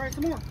watch it dry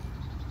some more.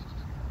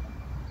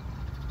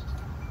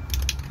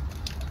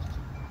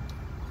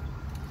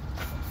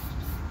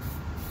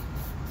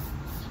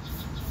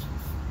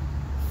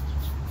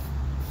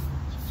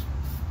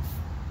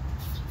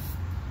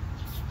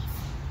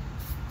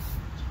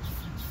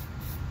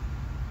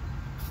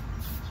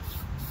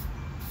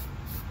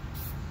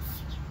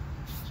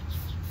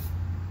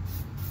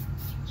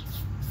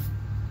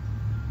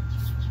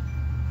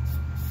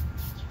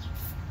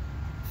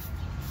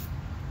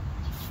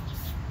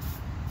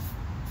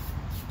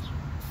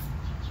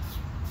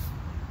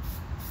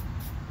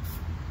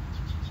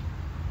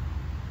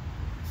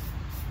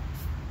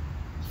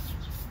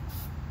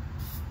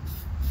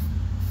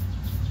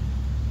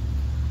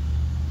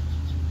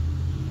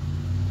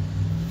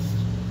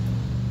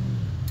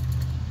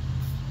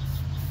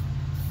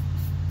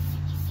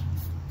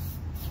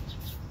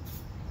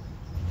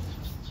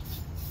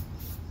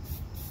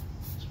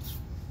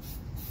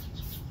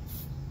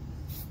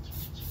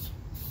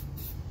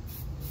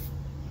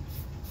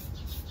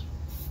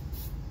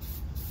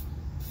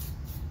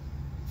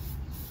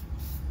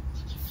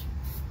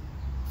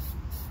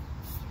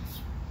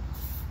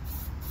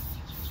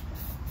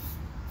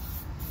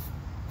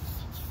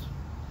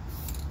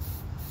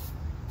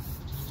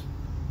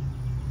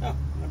 Oh,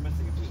 I'm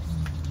missing a piece.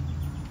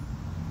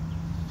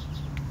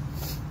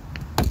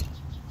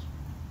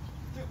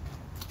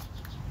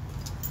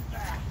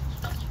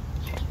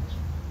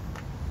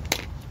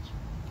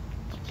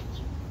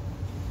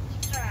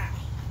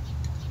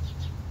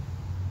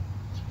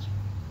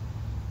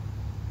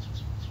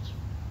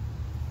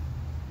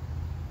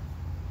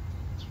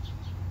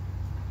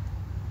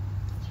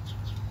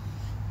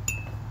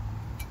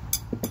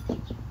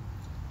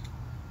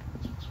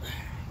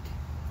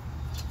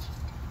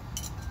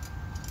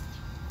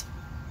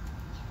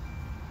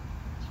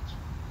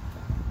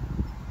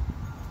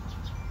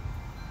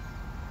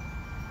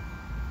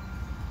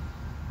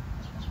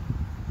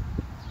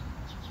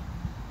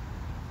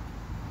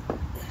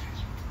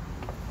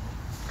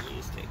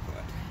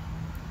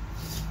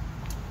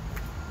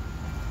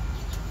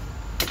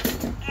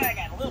 I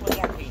got a little bit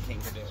more painting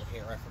to do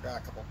here. I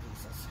forgot a couple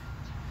pieces.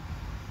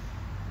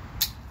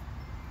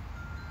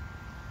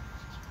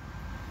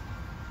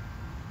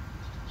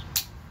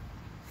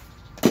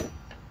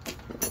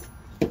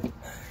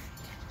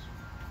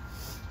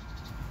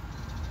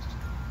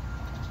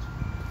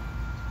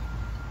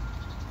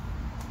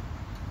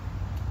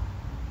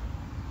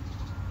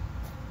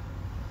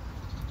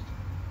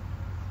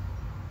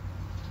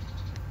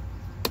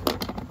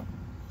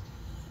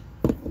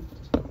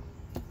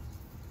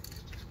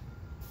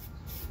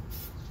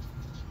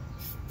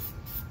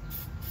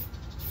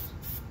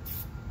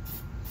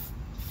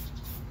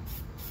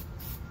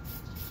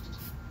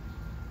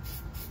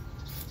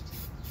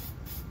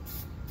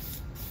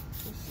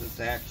 This is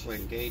actually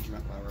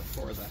engagement lever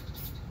for the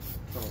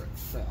tiller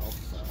itself,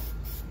 so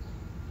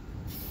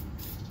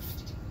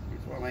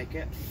this will make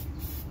it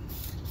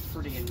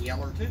pretty and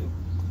yellow too.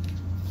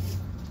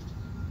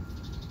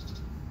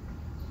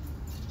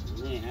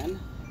 And then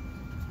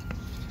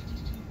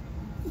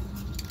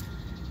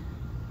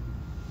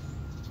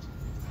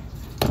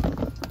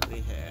we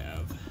have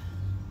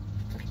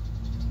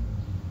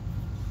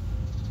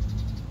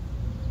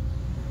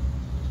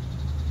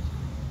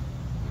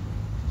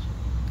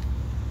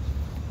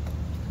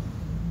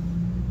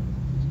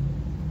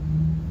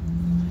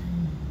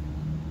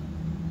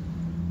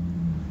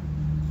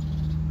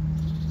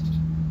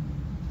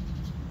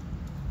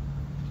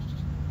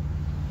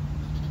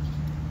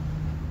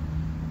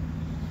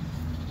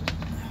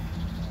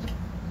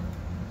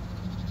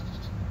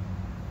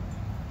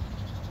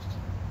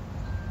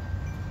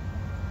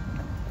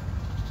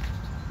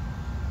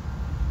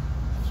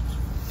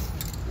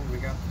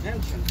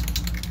tension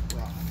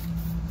rod.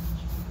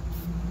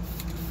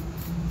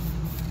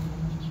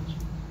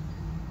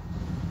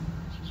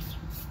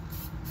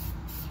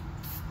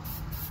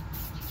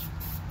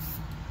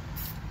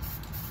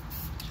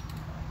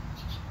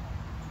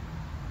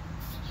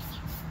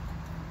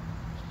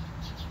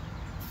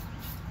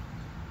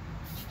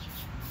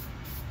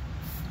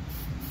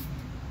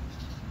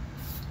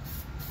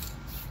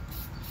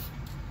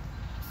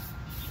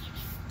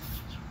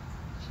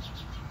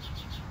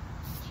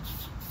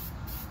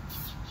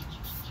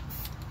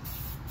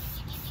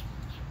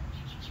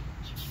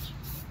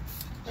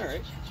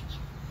 Alright,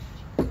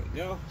 there we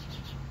go.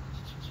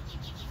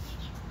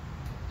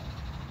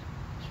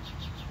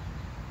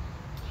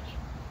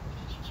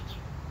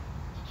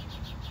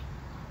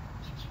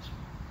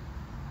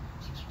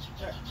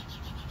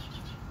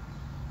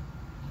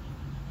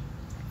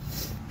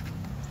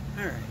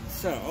 Alright,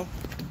 so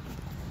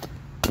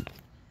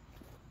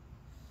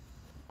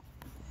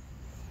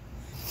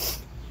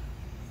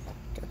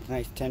got a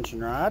nice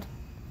tension rod,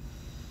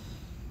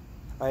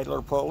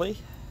 idler pulley.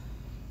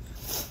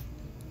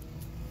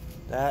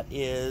 That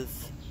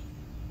is,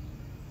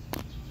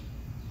 I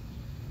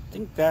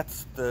think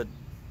that's the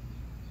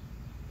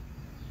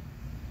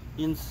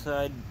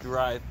inside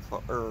drive,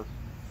 or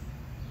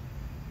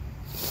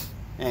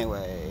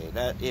anyway,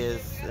 that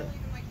is,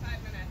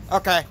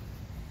 okay,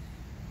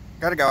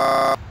 gotta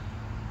go.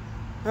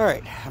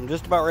 Alright, I'm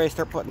just about ready to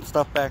start putting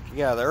stuff back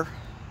together,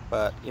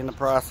 but in the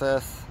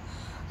process,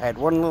 I had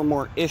one little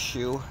more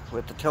issue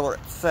with the tiller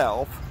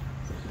itself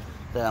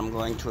that I'm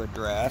going to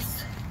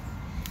address.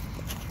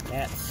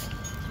 That's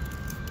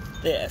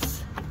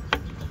this.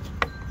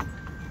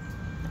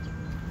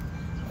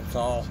 It's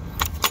all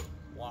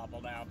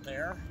wobbled out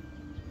there,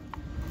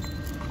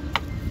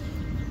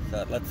 so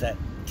it lets that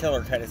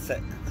tiller kind of sit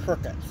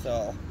crooked.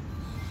 So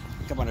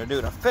what I'm going to do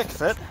to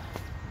fix it,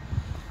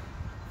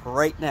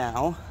 right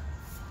now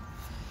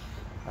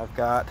I've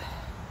got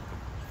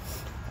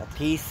a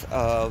piece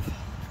of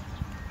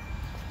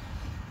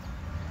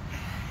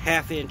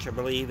 1/2 inch, I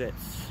believe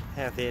it's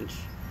 1/2 inch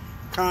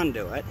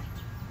conduit,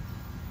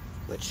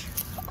 which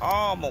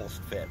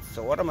almost fits.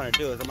 So what I'm going to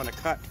do is I'm going to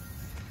cut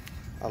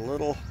a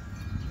little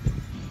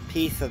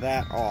piece of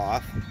that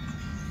off,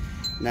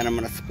 and then I'm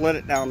going to split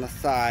it down the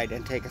side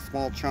and take a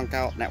small chunk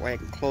out, and that way I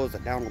can close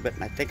it down a little bit,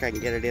 and I think I can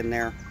get it in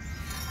there,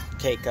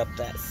 take up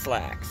that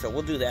slack. So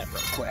we'll do that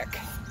real quick.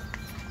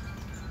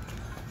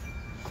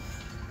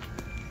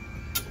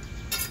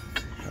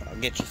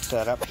 I'll get you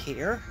set up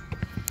here.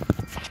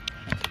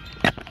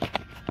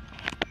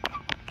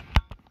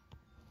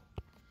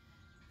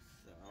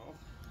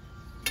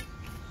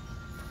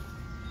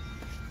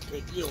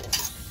 Take the old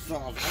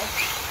sawzall.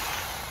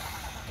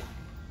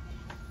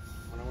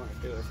 What I want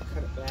to do is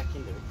cut it back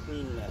into the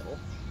clean metal.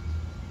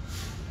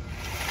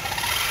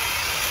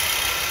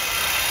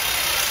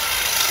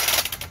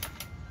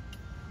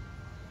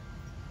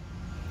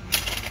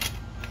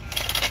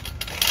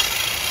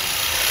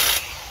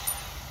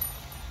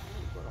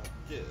 And what I'll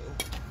do,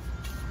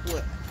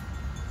 flip.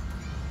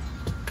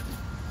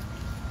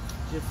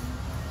 Just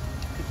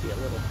could be a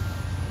little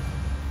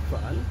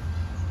fun.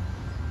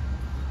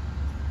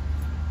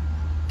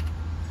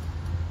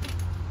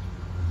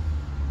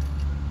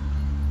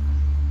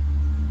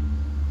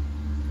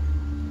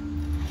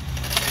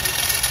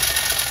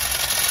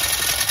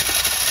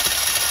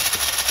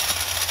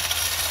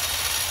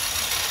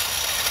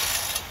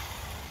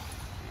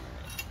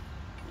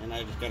 And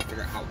I just gotta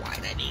figure out how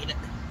wide I need it.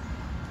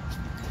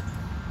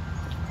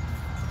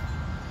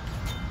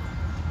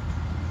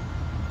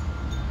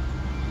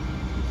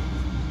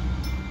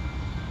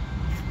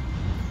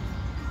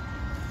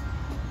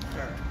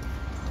 Alright.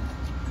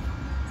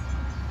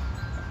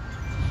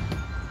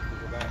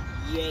 About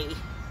yay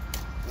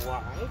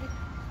wide.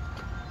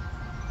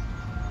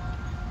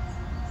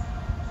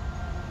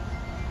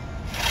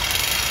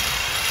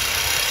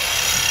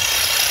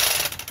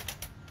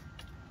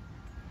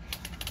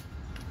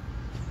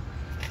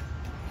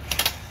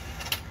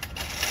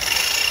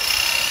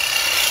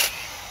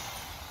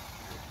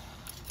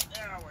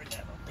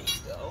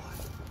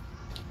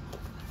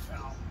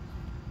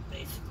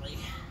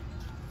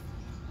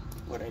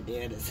 What I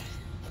did is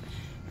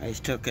I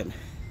just took and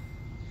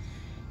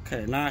cut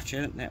a notch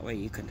in it, and that way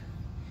you can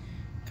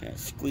kind of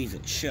squeeze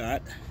it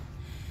shut.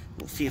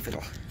 We'll see if it'll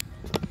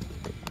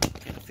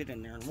kind of fit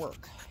in there and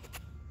work.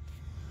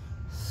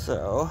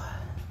 So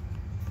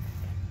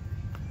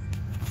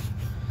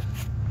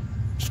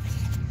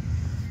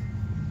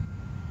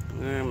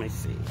let me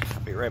see. I'll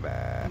be right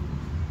back.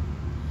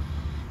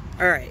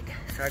 Alright,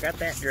 so I got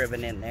that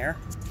driven in there,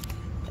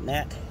 and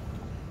that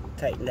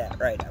tightened that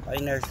right up. I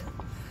mean, there's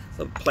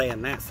a little play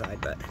on that side,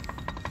 but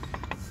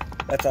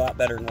that's a lot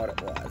better than what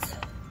it was.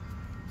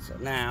 So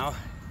now,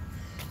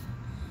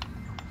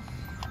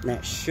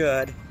 that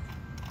should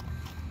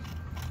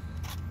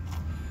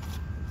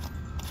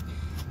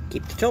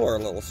keep the tiller a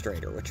little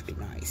straighter, which would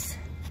be nice.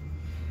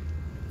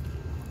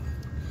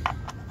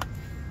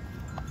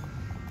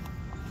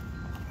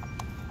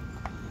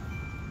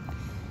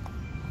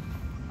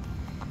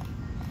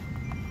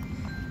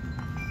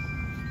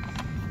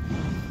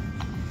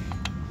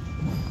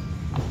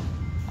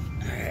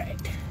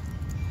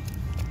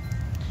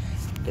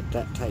 Get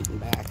that tightened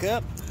back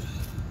up.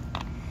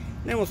 And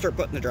then we'll start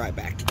putting the drive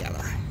back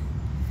together.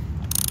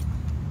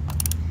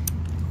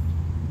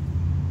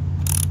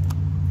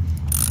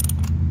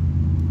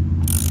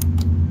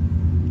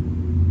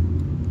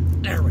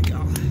 There we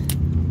go.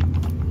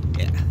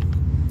 Yeah,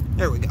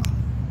 there we go.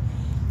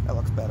 That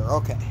looks better.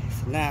 Okay,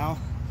 so now,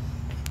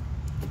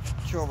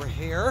 get you over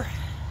here.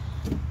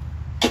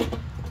 Kind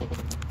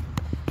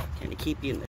of keep you in the